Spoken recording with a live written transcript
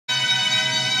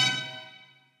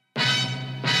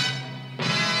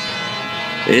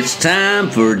It's time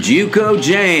for JUCO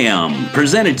Jam,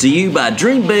 presented to you by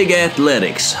Dream Big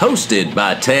Athletics, hosted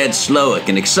by Tad Slowick,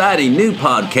 an exciting new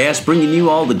podcast bringing you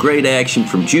all the great action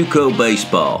from JUCO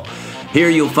baseball.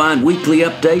 Here you'll find weekly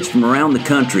updates from around the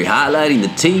country, highlighting the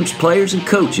teams, players, and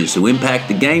coaches who impact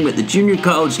the game at the junior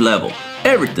college level.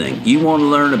 Everything you want to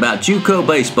learn about JUCO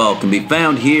baseball can be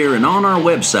found here and on our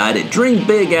website at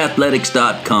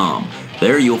dreambigathletics.com.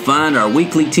 There you'll find our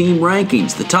weekly team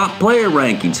rankings, the top player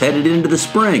rankings headed into the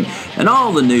spring, and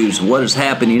all the news of what is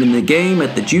happening in the game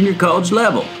at the junior college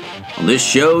level. On this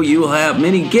show, you will have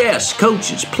many guests,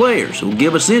 coaches, players who will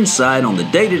give us insight on the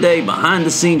day-to-day,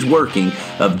 behind-the-scenes working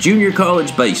of junior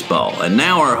college baseball. And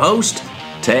now our host,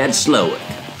 Tad Slowick.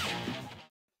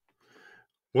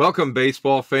 Welcome,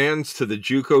 baseball fans, to the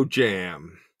JUCO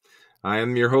Jam. I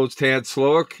am your host, Tad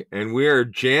Slowick, and we are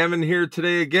jamming here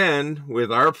today again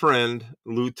with our friend,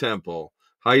 Lou Temple.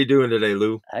 How you doing today,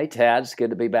 Lou? Hey, Tad. It's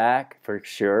good to be back, for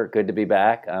sure. Good to be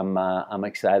back. I'm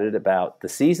excited about the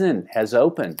season has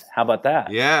opened. How about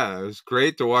that? Yeah, it was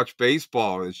great to watch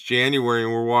baseball. It's January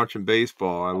and we're watching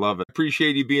baseball. I love it.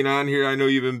 Appreciate you being on here. I know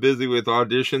you've been busy with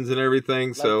auditions and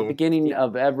everything. So the beginning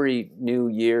of every new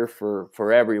year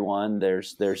for everyone,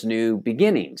 there's new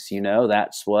beginnings. You know,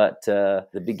 that's what the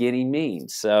beginning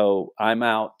means. So I'm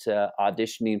out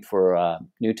auditioning for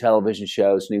new television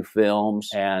shows, new films,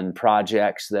 and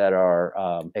projects that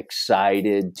are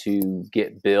excited to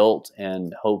get built,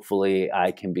 and hopefully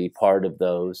I can be part of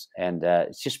those. And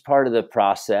it's just part of the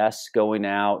process going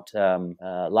out.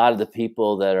 A lot of the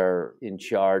people that are in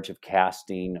charge of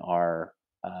casting are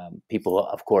people,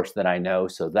 of course, that I know,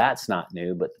 so that's not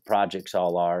new, but the projects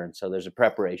all are. And so there's a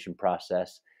preparation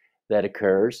process that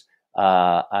occurs.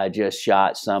 I just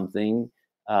shot something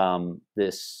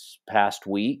this past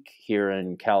week here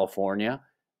in California.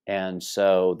 And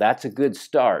so that's a good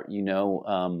start. You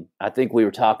know, I think we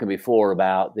were talking before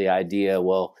about the idea,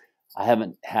 well, I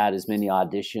haven't had as many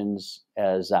auditions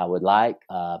as I would like,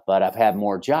 but I've had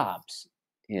more jobs.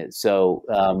 So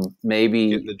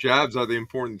maybe getting the jobs are the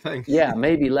important thing. Yeah,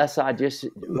 maybe less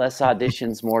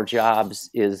auditions, more jobs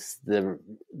is the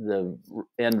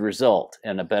end result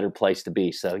and a better place to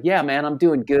be. So yeah, man, I'm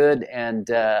doing good. And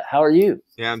how are you?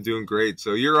 Yeah, I'm doing great.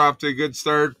 So you're off to a good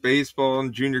start. Baseball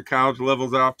and junior college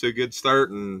levels off to a good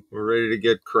start, and we're ready to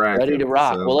get cracking. Ready to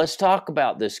rock. So, well, let's talk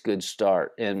about this good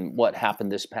start and what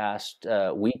happened this past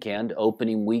weekend,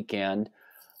 opening weekend.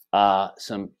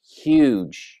 Some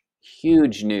huge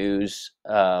news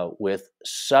with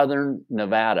Southern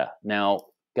Nevada. Now,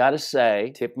 got to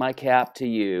say, tip my cap to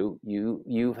you.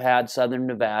 You've had Southern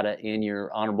Nevada in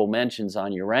your honorable mentions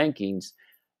on your rankings,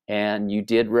 and you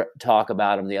did talk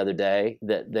about them the other day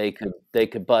that they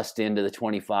could bust into the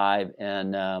 25,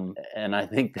 and I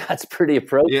think that's pretty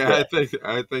appropriate. Yeah,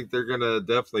 I think they're gonna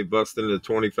definitely bust into the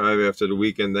 25 after the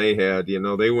weekend they had. You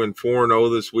know, they went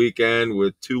 4-0 this weekend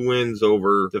with 2 wins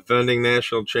over defending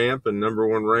national champ and number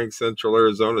 1 ranked Central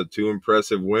Arizona. 2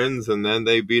 impressive wins, and then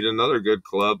they beat another good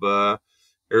club,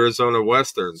 Arizona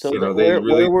Western. So where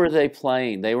were they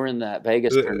playing? They were in that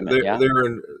Vegas tournament, yeah?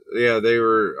 They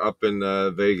were up in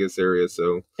Vegas area.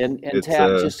 So and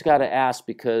Tab, just got to ask,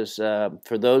 because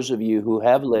for those of you who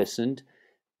have listened,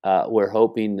 we're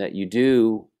hoping that you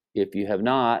do. If you have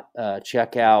not,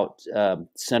 check out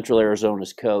Central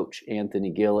Arizona's coach,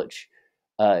 Anthony Gillich,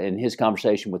 in his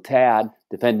conversation with Tad,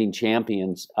 defending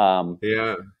champions.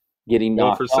 Getting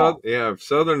knocked off.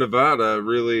 Southern Nevada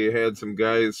really had some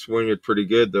guys swing it pretty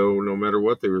good, though, no matter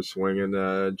what they were swinging.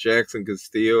 Jackson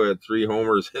Castillo had 3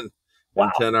 homers and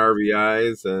 10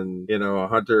 RBIs, and, you know,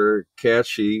 Hunter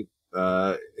Catchy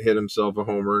hit himself a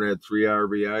homer and had 3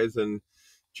 RBIs, and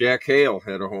Jack Hale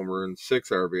had a homer and 6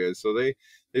 RBIs. So they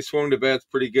swung the bats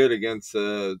pretty good against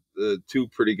the 2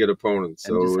 pretty good opponents.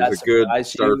 So it was a good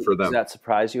start for them. Does that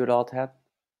surprise you at all, Tad?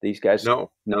 These guys?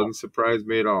 No, doesn't surprise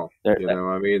me at all. You know,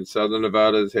 I mean, Southern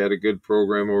Nevada's had a good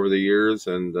program over the years,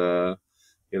 and,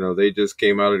 you know, they just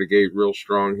came out of the gate real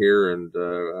strong here, and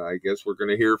I guess we're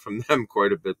going to hear from them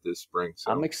quite a bit this spring.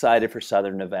 So I'm excited for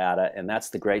Southern Nevada, and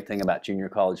that's the great thing about junior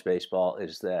college baseball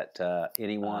is that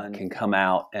anyone can come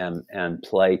out and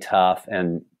play tough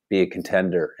and be a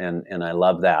contender, and I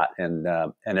love that. And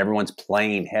everyone's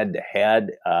playing head to head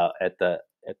at the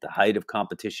height of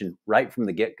competition right from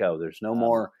the get-go. There's no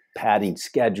more padding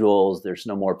schedules. There's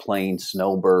no more playing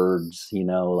snowbirds, you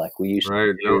know, like we used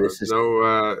to do.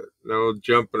 No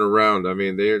jumping around. I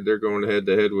mean, they're going head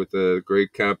to head with a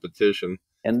great competition.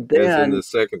 And then in the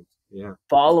second,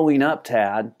 following up,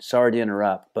 Tad, sorry to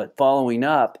interrupt, but following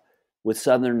up with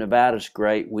Southern Nevada's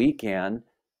great weekend,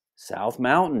 South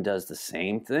Mountain does the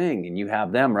same thing, and you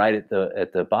have them right at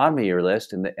the bottom of your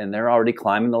list, and they're already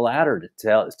climbing the ladder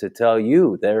to tell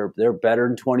you they're better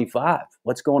than 25.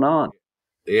 What's going on?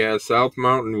 Yeah, South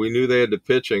Mountain, we knew they had the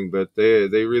pitching, but they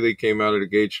really came out of the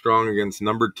gate strong against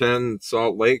number 10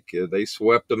 Salt Lake. They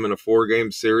swept them in a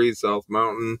 4-game series. South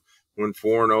Mountain went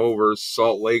 4-0 versus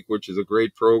Salt Lake, which is a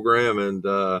great program, and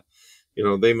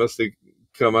they must have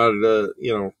come out of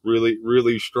the really,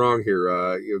 really strong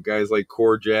here. Guys like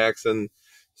Core Jackson,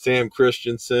 Sam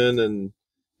Christensen, and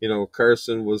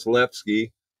Carson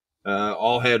Waslewski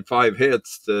all had 5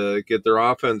 hits to get their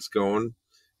offense going.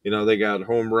 They got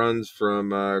home runs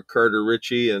from Carter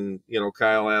Ritchie and,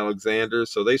 Kyle Alexander.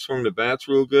 So they swung the bats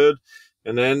real good.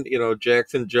 And then,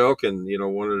 Jackson Jelkin,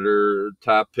 one of their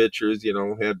top pitchers,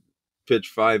 had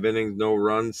pitched 5 innings, no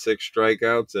runs, 6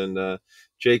 strikeouts. And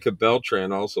Jacob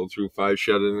Beltran also threw 5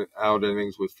 shutout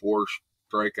innings with 4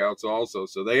 strikeouts also.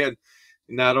 So they had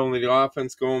not only the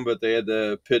offense going, but they had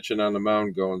the pitching on the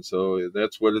mound going. So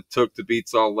that's what it took to beat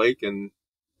Salt Lake. And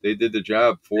they did the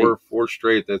job. Four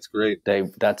straight. That's great.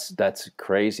 That's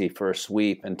crazy for a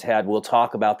sweep. And Tad, we'll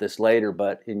talk about this later,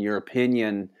 but in your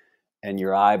opinion and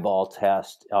your eyeball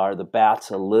test, are the bats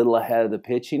a little ahead of the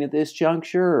pitching at this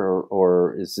juncture,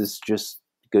 or is this just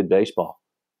good baseball?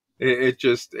 It's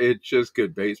just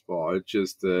good baseball. It's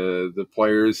just the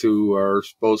players who are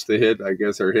supposed to hit, I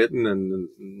guess, are hitting,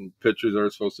 and pitchers are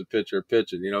supposed to pitch are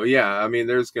pitching. I mean,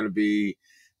 there's going to be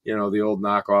the old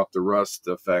knock off the rust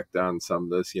effect on some of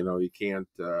this. You can't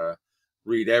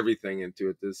read everything into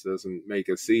it. This doesn't make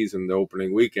a season the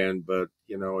opening weekend, but,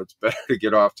 it's better to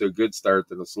get off to a good start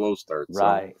than a slow start.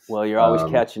 Right. So, well, you're always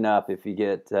catching up. If you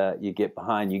get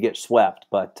behind, you get swept.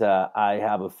 But I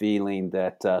have a feeling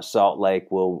that Salt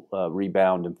Lake will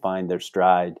rebound and find their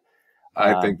stride.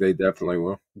 I think they definitely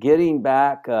will. Getting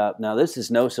back, now this is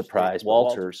no surprise.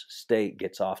 Walters State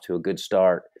gets off to a good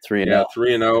start, 3-0. Yeah,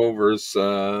 3-0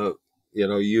 versus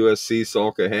USC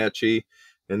Salkehatchie,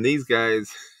 and these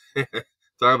guys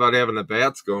talk about having the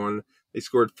bats going. They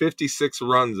scored 56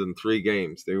 runs in 3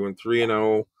 games. They went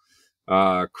 3-0.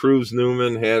 Cruz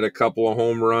Newman had a couple of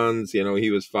home runs.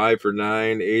 He was 5 for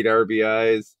 9, 8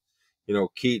 RBIs.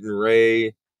 Keaton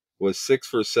Ray was 6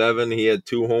 for 7. He had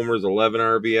 2 homers, 11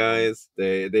 RBIs.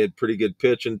 They had pretty good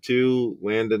pitching too.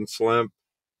 Landon Slemp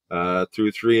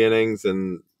threw 3 innings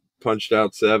and punched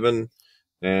out 7.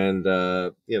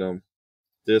 And,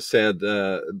 this had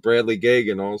Bradley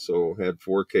Gagan also had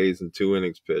 4 Ks and 2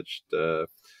 innings pitched.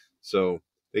 So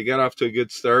they got off to a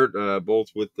good start, both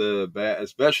with the bat,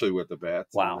 especially with the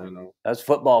bats. Wow. And, that's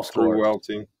football scoring. Well,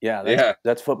 too. Yeah,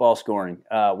 that's football scoring.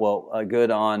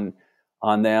 Good on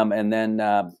them. And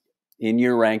then in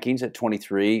your rankings at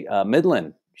 23,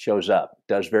 Midland shows up,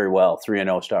 does very well,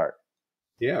 3-0 start.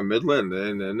 Yeah, Midland,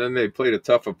 and then they played a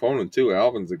tough opponent too.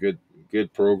 Alvin's a good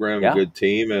program, a good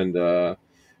team, and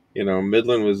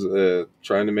Midland was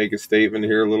trying to make a statement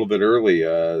here a little bit early.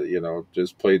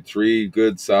 Just played 3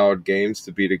 good, solid games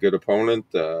to beat a good opponent.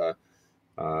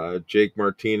 Jake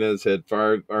Martinez had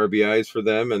 5 RBIs for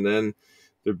them, and then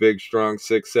their big, strong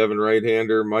 6'7"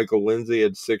 right-hander Michael Lindsay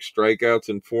had 6 strikeouts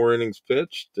and 4 innings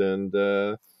pitched, and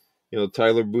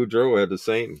Tyler Boudreau had the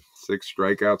same, 6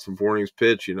 strikeouts and 4 innings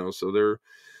pitched. So they're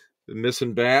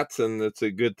missing bats, and it's a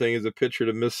good thing as a pitcher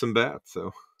to miss some bats.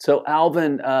 So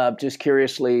Alvin, just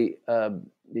curiously,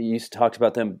 you talked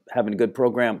about them having a good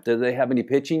program. Do they have any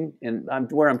pitching? And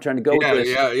where I'm trying to go with this.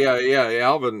 Yeah.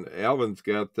 Alvin's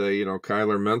got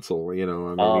Kyler Menzel.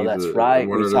 That's right.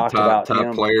 One of the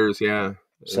top players. Yeah.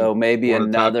 So maybe one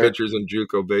another of the top pitchers in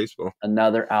JUCO baseball.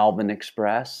 Another Alvin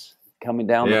Express coming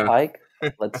down the pike.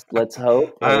 Let's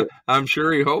hope. I'm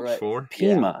sure he hopes for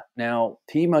Pima. Yeah. Now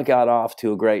Pima got off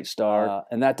to a great start,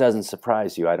 and that doesn't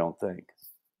surprise you, I don't think.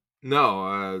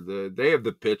 No, they have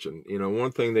the pitching.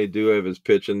 One thing they do have is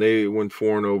pitching. They went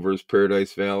 4-0 versus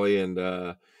Paradise Valley, and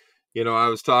I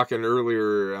was talking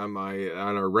earlier on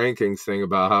our rankings thing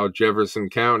about how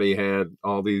Jefferson County had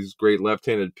all these great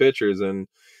left-handed pitchers, and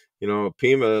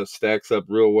Pima stacks up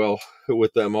real well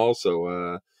with them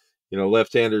also.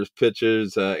 Left-handers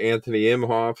pitchers. Anthony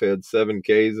Imhoff had 7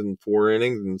 Ks in 4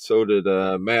 innings, and so did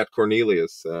Matt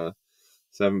Cornelius.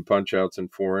 7 punch-outs in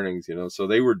 4 innings. So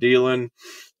they were dealing.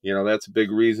 That's a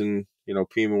big reason,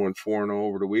 Pima went 4-0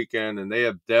 over the weekend, and they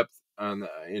have depth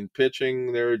in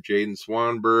pitching there. Jaden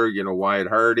Swanberg, Wyatt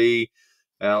Hardy,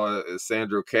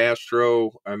 Alessandro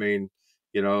Castro. I mean,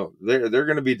 they're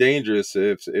going to be dangerous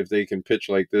if they can pitch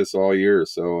like this all year.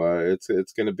 So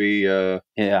it's going to be they're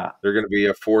going to be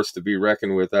a force to be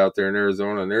reckoned with out there in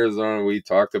Arizona. And Arizona, we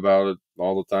talked about it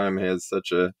all the time, has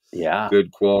such a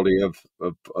good quality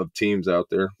of teams out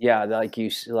there. Yeah,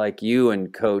 like you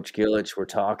and Coach Gillich were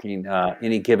talking.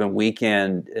 Any given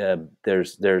weekend,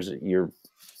 there's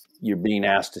you're being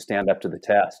asked to stand up to the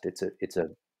test. It's a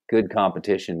good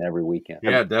competition every weekend.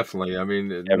 Yeah, definitely. I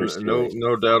mean,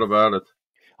 no doubt about it.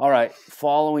 All right,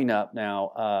 following up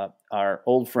now, our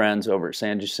old friends over at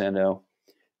San Jacinto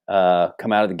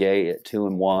come out of the gate at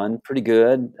 2-1, pretty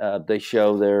good. They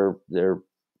show they're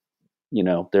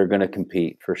going to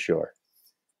compete for sure.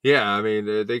 Yeah, I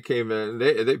mean, they came in.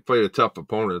 They played a tough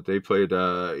opponent. They played,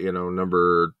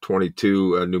 number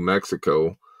 22, New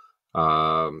Mexico,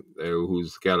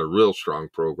 who's got a real strong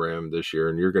program this year.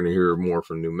 And you're going to hear more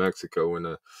from New Mexico in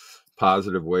a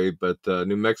positive way. But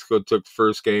New Mexico took the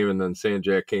first game, and then San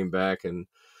Jac came back and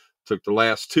took the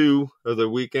last two of the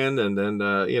weekend. And then,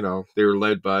 they were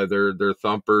led by their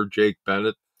thumper, Jake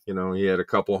Bennett. He had a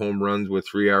couple home runs with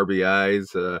 3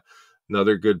 RBIs.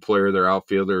 Another good player, their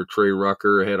outfielder, Trey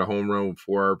Rucker, had a home run with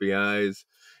 4 RBIs.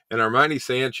 And Armani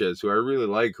Sanchez, who I really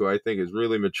like, who I think has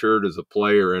really matured as a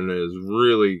player and is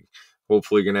really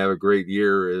hopefully going to have a great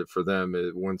year for them.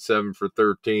 It went 7 for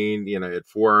 13, had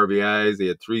 4 RBIs. He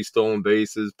had 3 stolen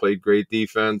bases, played great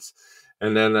defense.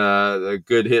 And then a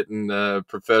good hitting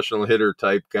professional hitter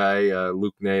type guy,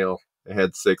 Luke Nail,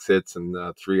 had 6 hits and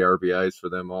 3 RBIs for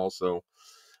them also.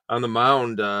 On the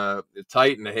mound,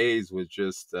 Titan Hayes was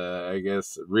just, I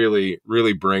guess, really,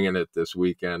 really bringing it this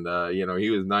weekend. He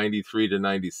was 93 to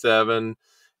 97,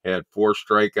 had 4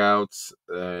 strikeouts,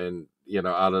 and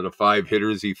out of the 5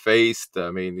 hitters he faced,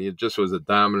 I mean, it just was a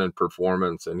dominant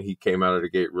performance, and he came out of the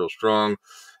gate real strong,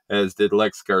 as did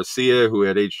Lex Garcia, who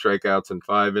had 8 strikeouts in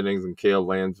 5 innings, and Cale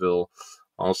Lansville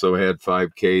also had 5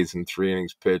 Ks in 3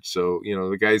 innings pitched. So,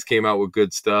 the guys came out with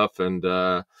good stuff, and,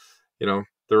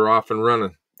 they're off and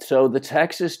running. So the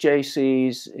Texas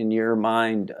JCs, in your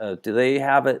mind, do they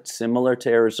have it similar to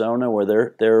Arizona,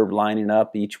 where they're lining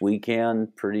up each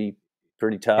weekend pretty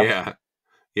tough?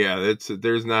 Yeah.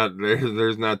 There's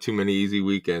not too many easy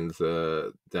weekends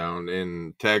down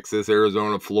in Texas,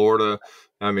 Arizona, Florida.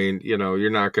 I mean, you're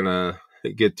not gonna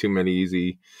get too many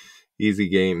easy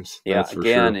games. Yeah, that's for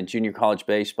again, sure. in junior college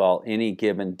baseball, any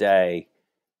given day,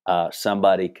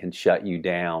 somebody can shut you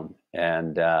down,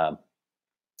 and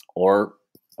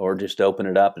or just open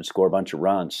it up and score a bunch of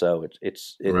runs. So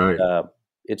it's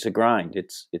a grind.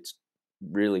 It's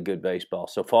really good baseball.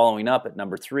 So following up at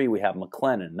number 3, we have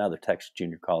McLennan, another Texas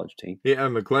junior college team. Yeah,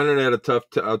 McLennan had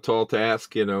a tall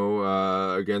task,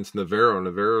 against Navarro.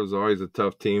 Navarro is always a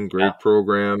tough team, great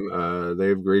program. They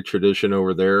have great tradition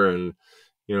over there, and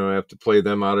have to play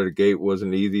them out of the gate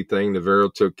wasn't an easy thing. Navarro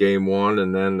took game 1,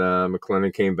 and then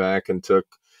McLennan came back and took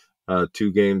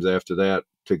 2 games after that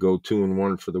to go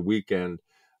 2-1 for the weekend.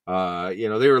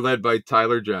 They were led by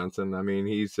Tyler Johnson. I mean,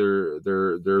 he's their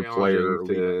player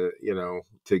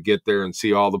to get there and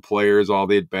see all the players, all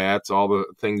the at-bats, all the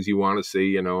things you want to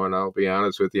see, and I'll be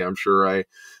honest with you, I'm sure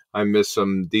I missed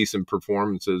some decent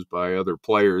performances by other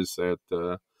players that,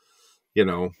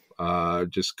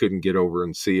 just couldn't get over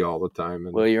and see all the time.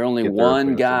 And well, you're only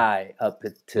one guy up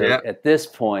at this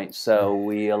point, so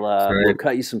we'll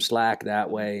cut you some slack that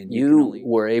way. And you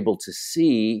were able to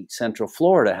see Central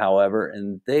Florida, however,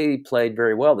 and they played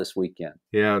very well this weekend.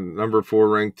 Yeah, number 4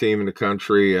 ranked team in the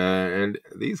country, and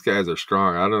these guys are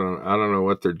strong. I don't know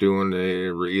what they're doing,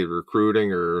 either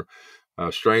recruiting or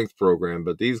strength program,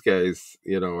 but these guys,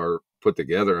 are put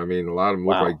together. I mean, a lot of them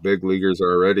look like big leaguers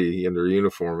already in their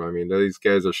uniform. I mean, these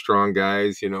guys are strong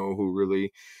guys, who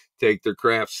really take their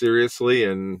craft seriously.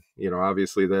 And,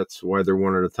 obviously that's why they're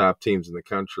one of the top teams in the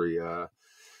country.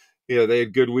 They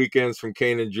had good weekends from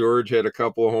Kane and George, had a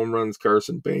couple of home runs.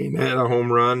 Carson Bain had a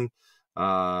home run.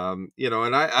 And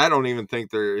I don't even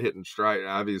think they're hitting stride.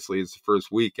 Obviously it's the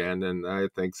first weekend, and I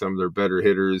think some of their better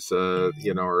hitters,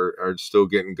 are still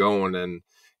getting going. And,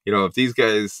 if these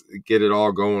guys get it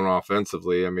all going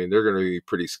offensively, I mean, they're going to be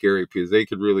pretty scary because they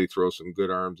could really throw some good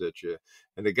arms at you.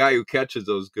 And the guy who catches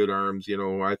those good arms,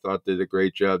 I thought did a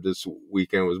great job this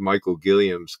weekend was Michael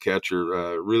Gilliam's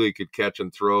catcher. Really could catch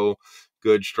and throw.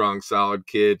 Good, strong, solid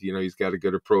kid. He's got a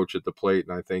good approach at the plate,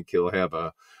 and I think he'll have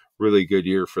a really good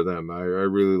year for them. I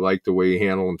really like the way he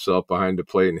handled himself behind the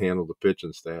plate and handled the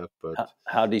pitching staff. But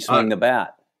how do you swing the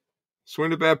bat? Swing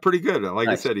the bat pretty good. Like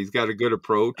I Nice. said, he's got a good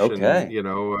approach, Okay. and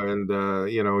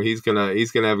he's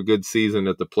gonna have a good season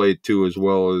at the plate too, as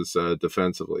well as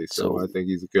defensively. So I think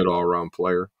he's a good all around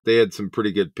player. They had some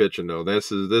pretty good pitching though. This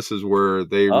is where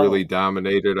they really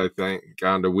dominated. I think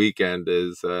on the weekend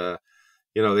is. They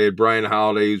had Brian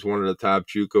Holiday, who's one of the top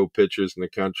JUCO pitchers in the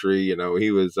country.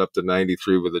 He was up to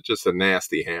 93 with just a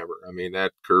nasty hammer. I mean,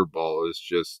 that curveball is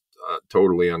just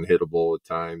totally unhittable at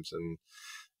times, and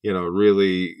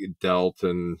really dealt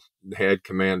and had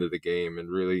command of the game, and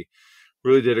really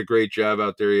did a great job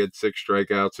out there. He had 6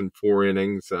 strikeouts in 4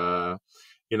 innings.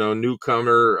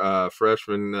 Newcomer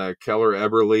freshman Keller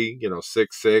Eberly,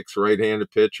 6'6", right-handed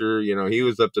pitcher. He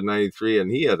was up to 93, and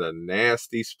he had a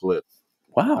nasty split.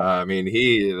 Wow.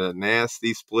 He had a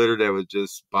nasty splitter that was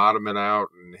just bottoming out,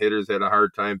 and hitters had a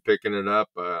hard time picking it up.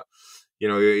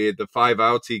 The 5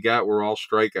 outs he got were all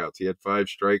strikeouts. He had 5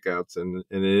 strikeouts in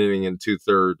an inning and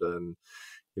 2/3, and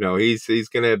he's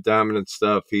going to have dominant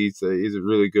stuff. He's a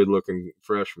really good looking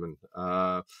freshman.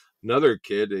 Another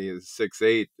kid, he's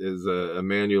 6'8", is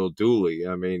Emmanuel Dooley.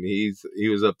 He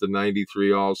was up to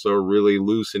 93 also, really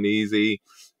loose and easy.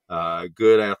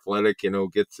 Good athletic,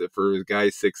 gets it for his guy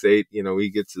 6'8", he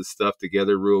gets his stuff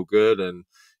together real good. And,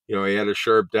 he had a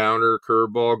sharp downer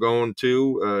curveball going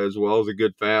too, as well as a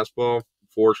good fastball,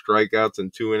 4 strikeouts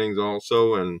in 2 innings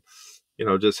also. And,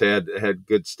 just had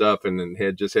good stuff, and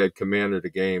had command of the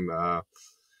game.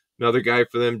 Another guy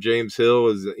for them, James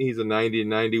Hill, he's a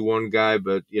 90-91 guy,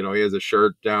 but, he has a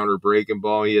sharp downer breaking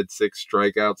ball. He had 6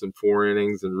 strikeouts in 4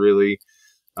 innings and really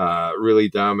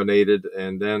dominated.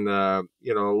 And then,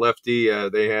 lefty,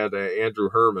 they had Andrew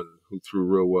Herman, who threw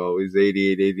real well. He's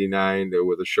 88-89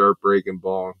 with a sharp breaking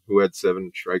ball, who had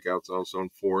 7 strikeouts also in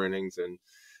 4 innings. And,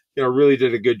 really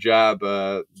did a good job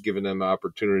giving them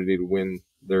opportunity to win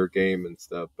their game and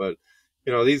stuff. But,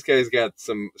 these guys got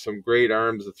some great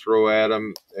arms to throw at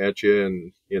you,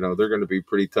 and, they're going to be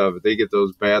pretty tough. If they get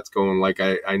those bats going like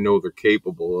I know they're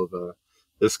capable of,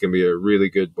 this can be a really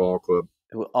good ball club.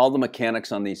 All the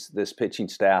mechanics on this pitching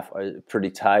staff are pretty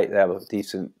tight. They have a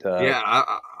decent.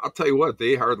 I'll tell you what,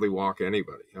 they hardly walk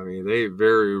anybody. They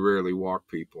very rarely walk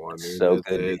people. So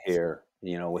good to hear.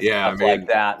 With stuff like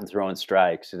that and throwing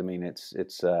strikes. That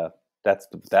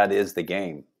is the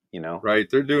game. Right.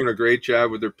 They're doing a great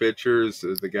job with their pitchers,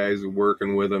 the guys who are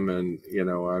working with them, and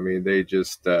they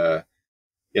just are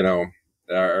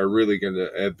really going to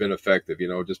have been effective.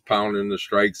 Just pounding the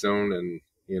strike zone and.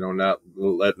 Not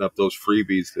letting up those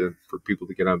freebies for people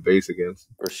to get on base against.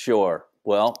 For sure.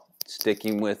 Well,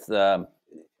 sticking with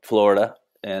Florida,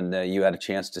 and you had a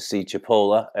chance to see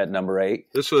Chipola at number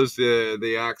 8. This was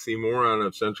the oxymoron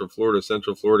of Central Florida.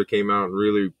 Central Florida came out and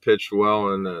really pitched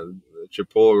well, and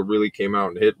Chipola really came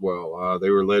out and hit well. They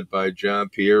were led by John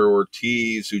Pierre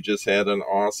Ortiz, who just had an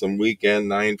awesome weekend,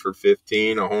 9 for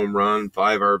 15, a home run,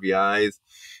 5 RBIs.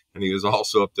 And he was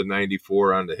also up to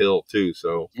 94 on the hill too.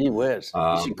 So gee whiz,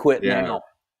 you should quit now.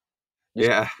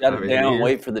 Just shut him down.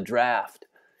 Wait for the draft.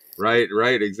 Right,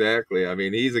 exactly.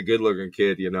 He's a good-looking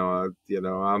kid.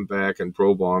 I'm back in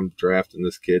pro ball. I'm drafting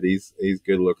this kid. He's a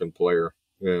good-looking player,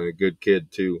 and a good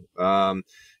kid too.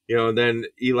 And then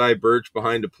Eli Birch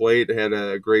behind the plate had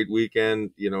a great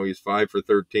weekend. He's 5 for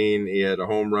 13. He had a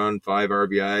home run, 5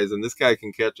 RBIs, and this guy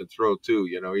can catch and throw too.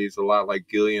 He's a lot like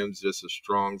Gilliam's, just a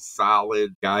strong,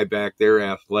 solid guy back there,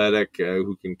 athletic,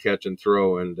 who can catch and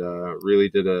throw, and really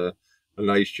did a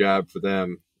nice job for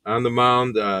them. On the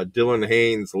mound, Dylan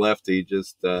Haynes, lefty,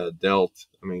 just dealt.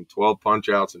 12 punch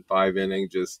outs in 5 innings,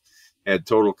 just had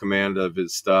total command of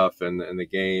his stuff and the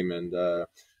game, and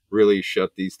really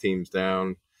shut these teams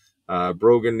down.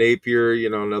 Brogan Napier,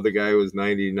 another guy who was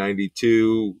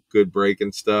 90-92, good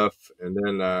breaking stuff. And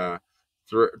then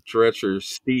Treacher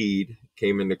Steed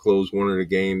came in to close one of the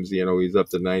games. He's up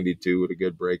to 92 with a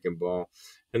good breaking ball.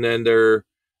 And then their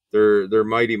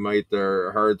mighty might,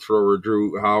 their hard thrower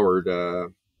Drew Howard,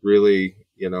 really,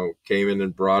 came in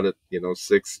and brought it.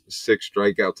 6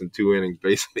 strikeouts in 2 innings,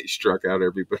 basically struck out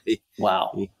everybody.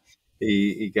 Wow.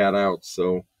 He got out.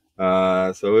 So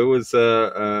it was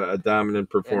a dominant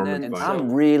performance. And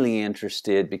I'm really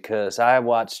interested because I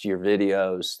watched your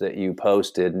videos that you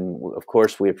posted, and of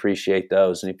course we appreciate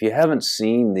those. And if you haven't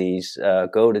seen these,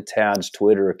 go to Tad's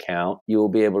Twitter account. You will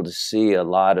be able to see a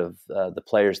lot of the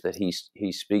players that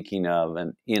he's speaking of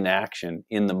and in action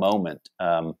in the moment.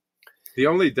 The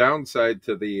only downside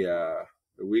to the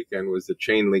weekend was the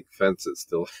chain link fences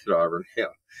still at Auburn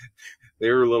Hill. They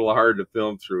were a little hard to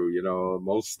film through.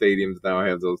 Most stadiums now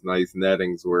have those nice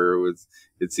nettings where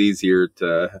it's easier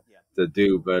to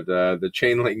do, but the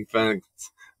chain link fence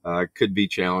could be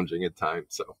challenging at times.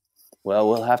 So Well,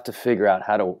 we'll have to figure out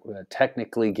how to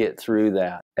technically get through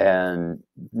that. And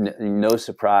no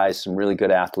surprise, some really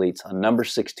good athletes on number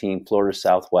 16, Florida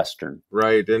Southwestern.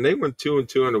 Right, and they went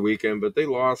 2-2 on the weekend, but they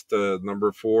lost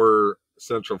number 4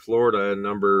 Central Florida and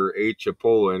number 8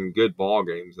 Chipola in good ball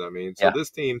games. I mean, so Yeah. this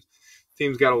team's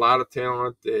got a lot of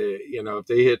talent. If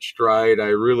they hit stride, I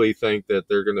really think that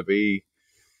they're going to be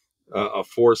a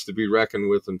force to be reckoned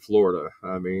with in Florida.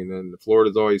 I mean, and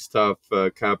Florida's always tough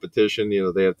competition.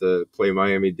 They have to play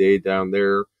Miami-Dade down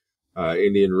there,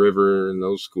 Indian River, and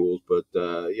those schools. But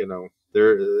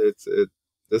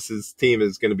this team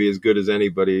is going to be as good as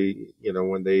anybody.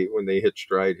 When they hit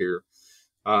stride here.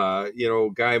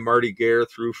 Guy Marty Gare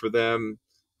threw for them,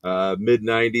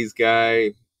 mid-90s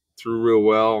guy, threw real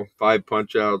well, 5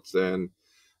 punch-outs and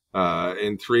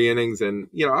in 3 innings. And,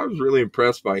 I was really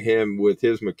impressed by him with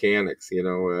his mechanics.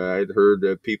 I'd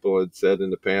heard people had said in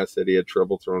the past that he had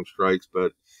trouble throwing strikes,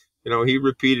 but, he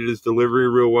repeated his delivery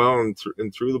real well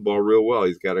and threw the ball real well.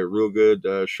 He's got a real good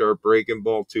sharp breaking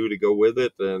ball, too, to go with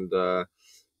it. And,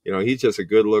 he's just a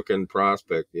good-looking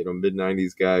prospect,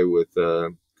 mid-90s guy with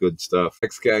good stuff.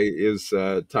 Next guy is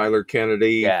Tyler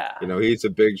Kennedy. Yeah. He's a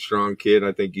big, strong kid.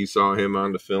 I think you saw him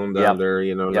on the film down there,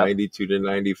 92 to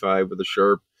 95 with a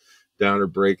sharp downer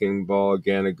breaking ball.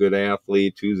 Again, a good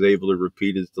athlete who's able to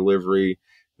repeat his delivery.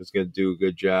 Is going to do a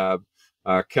good job.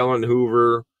 Kellen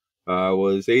Hoover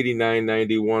was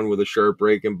 89-91 with a sharp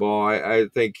breaking ball. I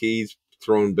think he's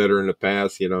thrown better in the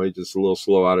past. He's just a little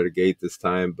slow out of the gate this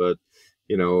time, but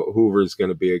Hoover's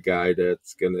going to be a guy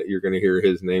you're going to hear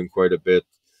his name quite a bit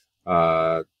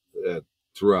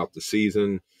throughout the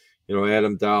season.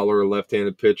 Adam Dollar, a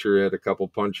left-handed pitcher, had a couple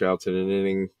punch outs in an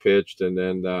inning pitched, and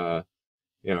then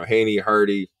Haney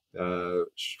Hardy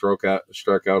struck out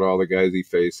all the guys he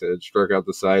faced. Had struck out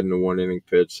the side in a 1 inning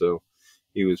pitch, so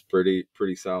he was pretty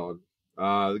solid.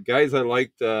 The guys I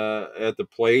liked at the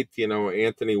plate,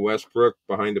 Anthony Westbrook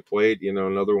behind the plate,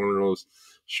 another one of those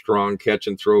strong catch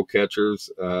and throw catchers,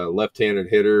 left-handed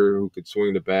hitter who could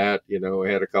swing the bat,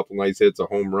 had a couple nice hits, a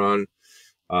home run.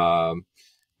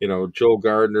 Joe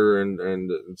Gardner and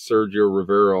Sergio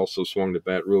Rivera also swung the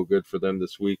bat real good for them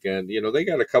this weekend. They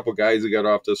got a couple guys who got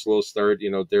off to a slow start.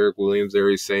 Derek Williams,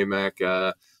 Ari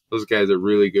Samak. Those guys are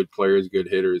really good players, good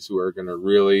hitters who are going to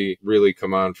really, really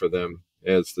come on for them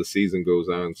as the season goes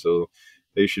on. So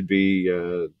they should be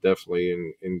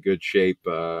definitely in good shape.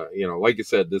 Like you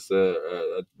said, this is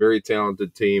a very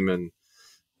talented team, and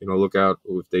look out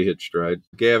if they hit stride.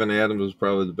 Gavin Adams was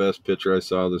probably the best pitcher I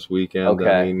saw this weekend. Okay.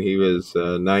 I mean, he was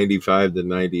 95 to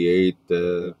 98.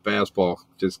 Fastball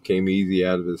just came easy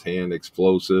out of his hand,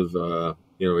 explosive,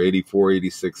 84,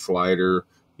 86 slider.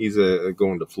 He's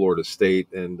going to Florida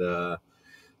State, and,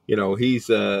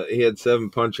 he had 7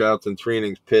 punch outs in 3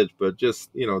 innings pitched, but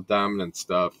just, dominant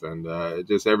stuff and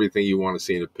just everything you want to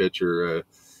see in a pitcher.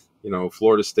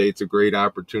 Florida State's a great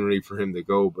opportunity for him to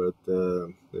go, but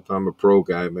if I'm a pro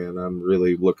guy, man, I'm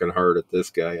really looking hard at this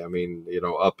guy. I mean,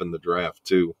 up in the draft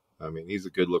too. I mean, he's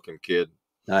a good-looking kid.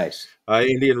 Nice.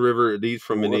 Indian River. He's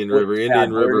from Indian River.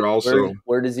 Indian River also.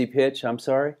 Where does he pitch? I'm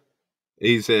sorry.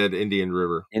 He's at Indian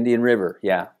River. Indian River,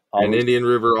 yeah. And Indian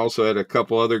River also had a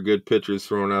couple other good pitchers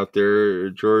thrown out there.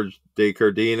 George De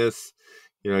Cardenas,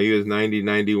 he was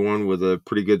 90-91 with a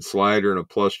pretty good slider and a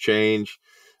plus change.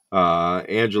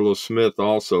 Angelo Smith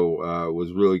also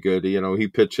was really good. He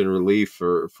pitched in relief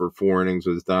for 4 innings,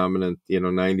 was dominant,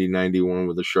 90-91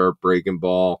 with a sharp breaking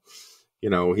ball.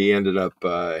 He ended up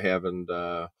having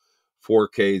 4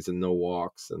 Ks and no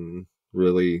walks, and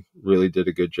really, really did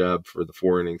a good job for the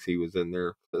 4 innings he was in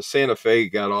there. Santa Fe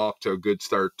got off to a good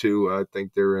start too. I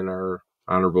think they're in our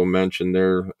honorable mention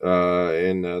there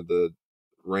in the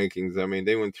rankings. I mean,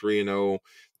 they went 3-0.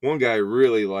 One guy I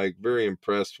really very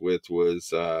impressed with was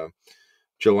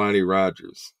Jelani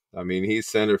Rogers. I mean, he's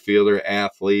center fielder,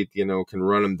 athlete, can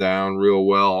run him down real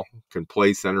well, can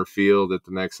play center field at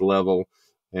the next level.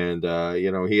 And,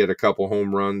 he had a couple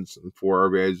home runs and 4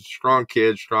 RBIs. Strong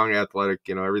kid, strong athletic,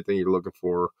 everything you're looking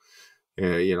for,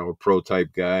 a pro-type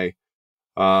guy.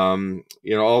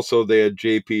 Also they had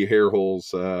JP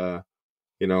Hairholes,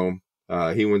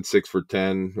 he went 6 for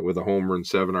 10 with a homer and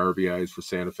 7 RBIs for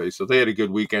Santa Fe. So they had a good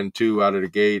weekend too out of the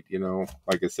gate,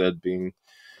 like I said, being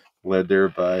led there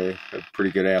by a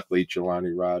pretty good athlete,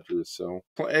 Jelani Rogers. So,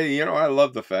 I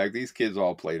love the fact these kids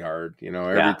all played hard.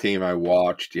 Every team I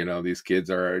watched, these kids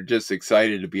are just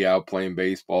excited to be out playing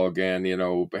baseball again,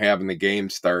 having the game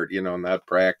start, not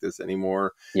practice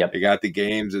anymore. Yep. They got the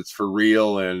games. It's for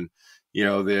real. And,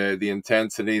 the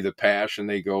intensity, the passion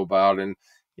they go about. And,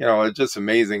 it's just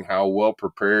amazing how well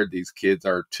prepared these kids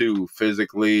are too,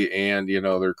 physically, and,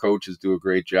 their coaches do a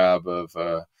great job of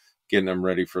getting them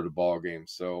ready for the ball game.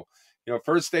 So,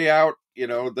 first day out,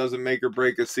 it doesn't make or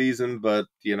break a season, but,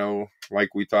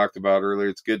 like we talked about earlier,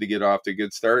 it's good to get off to a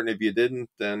good start. And if you didn't,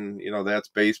 then, that's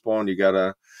baseball, and you got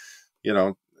to,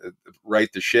 right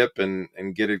the ship and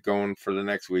get it going for the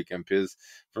next weekend. Because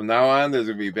from now on, there's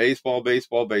going to be baseball.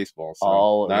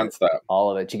 So nonstop.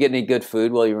 All of it. Did you get any good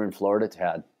food while you were in Florida,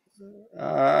 Tad?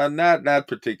 Not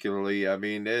particularly. I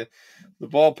mean, the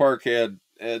ballpark had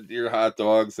your hot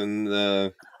dogs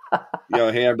and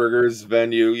hamburgers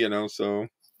venue, so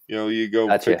you go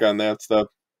Gotcha. pick on that stuff.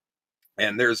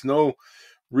 And there's no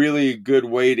really good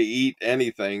way to eat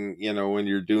anything, when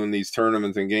you're doing these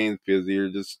tournaments and games, because you're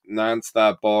just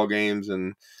nonstop ball games,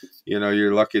 and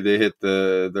you're lucky to hit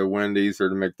the Wendy's or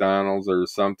the McDonald's or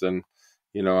something,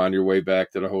 on your way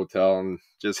back to the hotel, and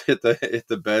just hit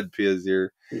the bed because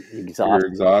you're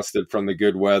exhausted from the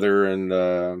good weather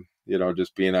and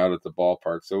just being out at the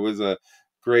ballpark. So it was a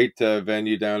great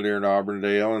venue down there in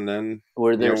Auburndale. And then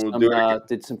were there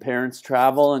did some parents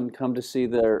travel and come to see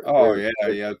their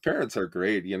parents are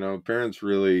great. Parents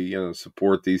really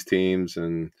support these teams,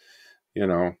 and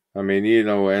I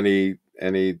mean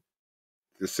any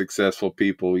successful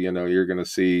people, you're going to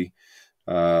see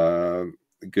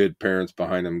good parents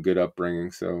behind them, good upbringing.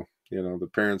 So the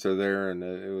parents are there, and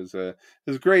it was a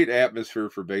great atmosphere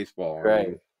for baseball. Right. I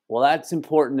mean, well, that's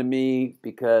important to me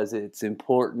because it's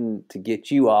important to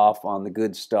get you off on the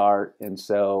good start. And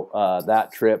so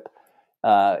that trip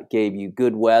gave you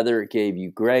good weather, it gave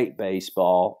you great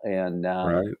baseball, and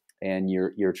and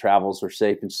your travels are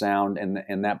safe and sound.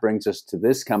 And that brings us to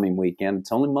this coming weekend.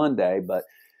 It's only Monday, but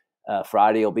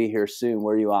Friday will be here soon.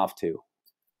 Where are you off to?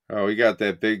 Oh, we got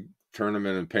that big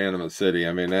tournament in Panama City.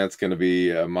 I mean, that's going to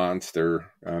be a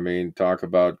monster. I mean, talk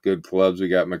about good clubs. We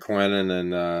got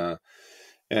McLennan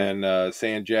and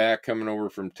San Jack coming over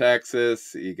from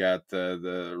Texas. You got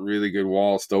the really good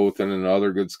Wall Stoughton and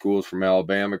other good schools from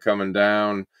Alabama coming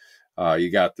down.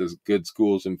 You got the good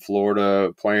schools in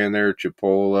Florida playing there: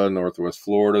 Chipola, Northwest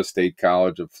Florida, State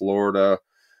College of Florida.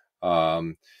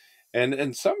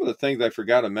 And some of the things I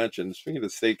forgot to mention, speaking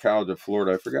of State College of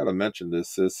Florida, I forgot to mention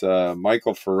this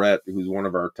Michael Ferret, who's one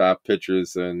of our top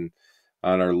pitchers and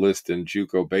on our list in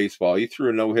JUCO baseball. He threw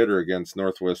a no-hitter against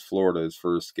Northwest Florida his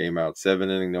first game out,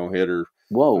 7-inning no-hitter,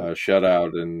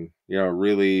 shutout, and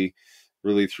really,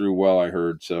 really threw well, I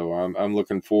heard. So I'm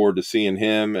looking forward to seeing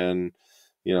him and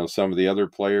some of the other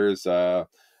players.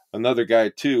 Another guy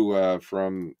too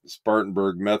from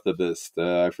Spartanburg Methodist,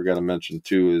 I forgot to mention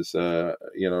too, is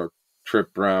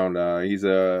Trip Brown. He's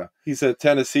a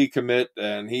Tennessee commit,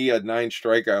 and he had 9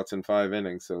 strikeouts in 5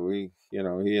 innings. So he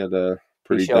had a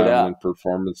pretty dominant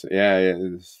performance. Yeah,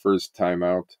 his first time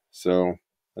out. So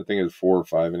I think it was 4 or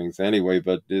 5 innings anyway,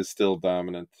 but is still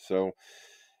dominant. So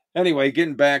anyway,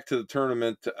 getting back to the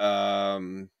tournament,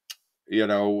 like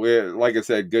I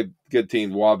said, good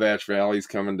teams. Wabash Valley's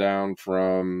coming down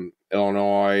from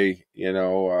Illinois.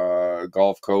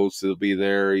 Gulf Coast will be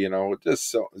there.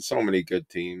 Just so many good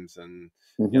teams, and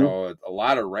a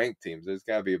lot of ranked teams. There's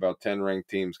got to be about 10 ranked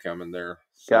teams coming there.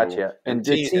 So, gotcha. And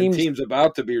teams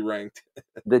about to be ranked.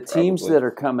 The teams that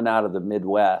are coming out of the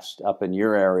Midwest up in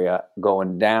your area,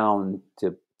 going down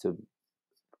to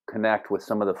connect with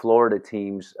some of the Florida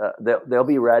teams, they'll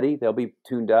be ready. They'll be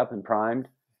tuned up and primed.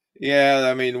 Yeah,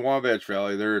 I mean, Wabash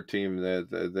Valley, they're a team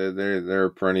that they're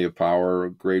plenty of power,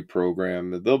 great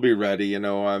program. They'll be ready.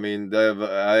 I mean,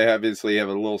 I obviously have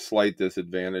a little slight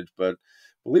disadvantage, but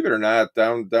believe it or not,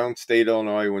 downstate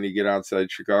Illinois, when you get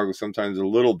outside Chicago, sometimes a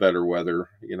little better weather.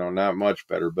 Not much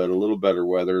better, but a little better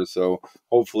weather. So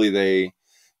hopefully they,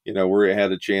 we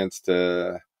had a chance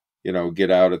to, get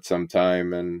out at some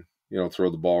time and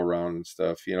throw the ball around and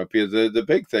stuff, because the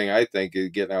big thing I think is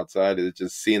getting outside is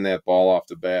just seeing that ball off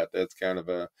the bat. That's kind of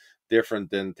a different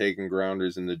than taking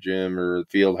grounders in the gym or the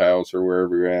field house or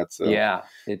wherever you're at. So yeah,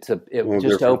 it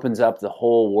just opens up the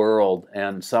whole world.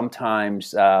 And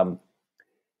sometimes the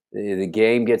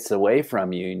game gets away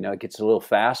from you, it gets a little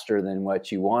faster than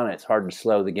what you want. It's hard to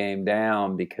slow the game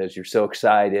down because you're so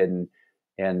excited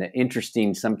and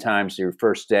interesting. Sometimes your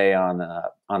first day on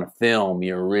a film,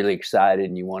 you're really excited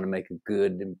and you want to make a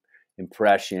good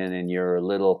impression, and you're a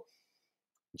little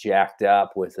jacked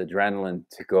up with adrenaline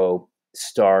to go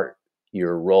start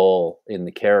your role in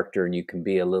the character, and you can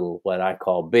be a little, what I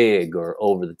call, big or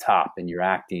over the top in your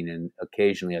acting, and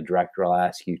occasionally a director will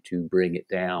ask you to bring it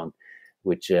down,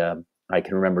 which I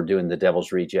can remember doing The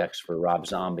Devil's Rejects for Rob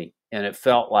Zombie, and it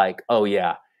felt like, oh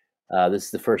yeah, this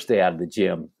is the first day out of the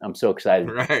gym. I'm so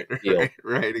excited. Right,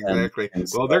 exactly.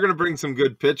 Well, they're going to bring some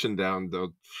good pitching down,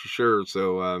 though, for sure.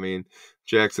 So, I mean,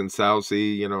 Jackson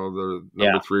Sousey, the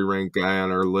number 3 ranked guy on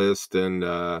our list, and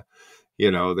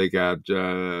They got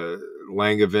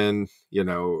Langevin,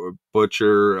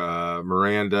 Butcher,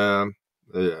 Miranda,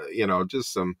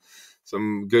 just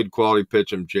some good quality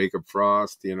pitching, Jacob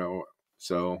Frost,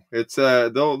 So it's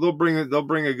they'll bring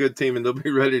a good team, and they'll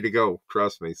be ready to go.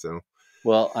 Trust me. So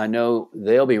Well, I know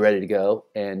they'll be ready to go,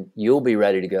 and you'll be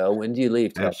ready to go. When do you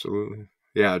leave, Ted? absolutely,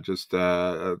 yeah. Just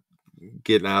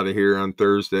getting out of here on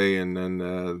Thursday, and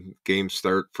then games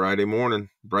start Friday morning,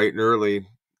 bright and early.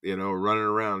 Running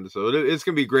around. So it's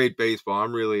gonna be great baseball.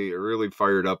 I'm really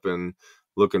fired up and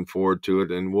looking forward to it.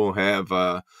 And we'll have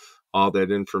all that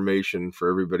information for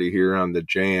everybody here on the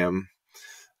Jam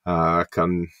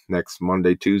come next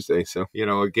Monday, Tuesday. So,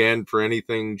 again, for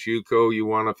anything JUCO you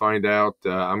want to find out,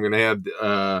 I'm going to have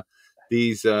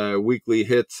these weekly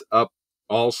hits up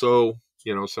also,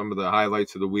 some of the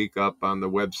highlights of the week up on the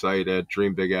website at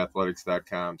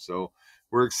dreambigathletics.com. So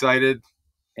we're excited.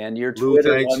 And your Lou,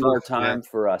 Twitter one more time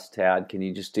for us, Tad. Can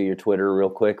you just do your Twitter real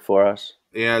quick for us?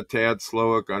 Yeah, Tad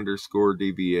Slowick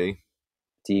 _DBA.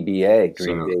 DBA,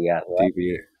 Dream Big Athletics.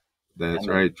 DBA. That's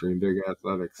right, Dream Big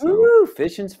Athletics. So woo,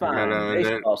 fishing's fine.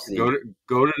 Baseball season.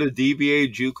 Go to the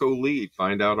DBA JUCO lead.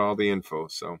 Find out all the info.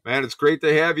 So, man, it's great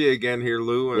to have you again here,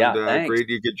 Lou. And great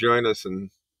you could join us. And,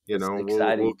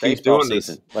 we'll keep doing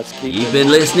season. this. Let's keep You've been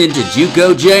listening to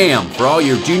JUCO Jam. For all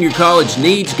your junior college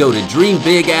needs, go to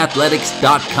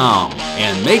dreambigathletics.com.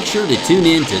 And make sure to tune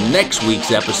in to next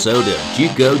week's episode of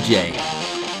JUCO Jam.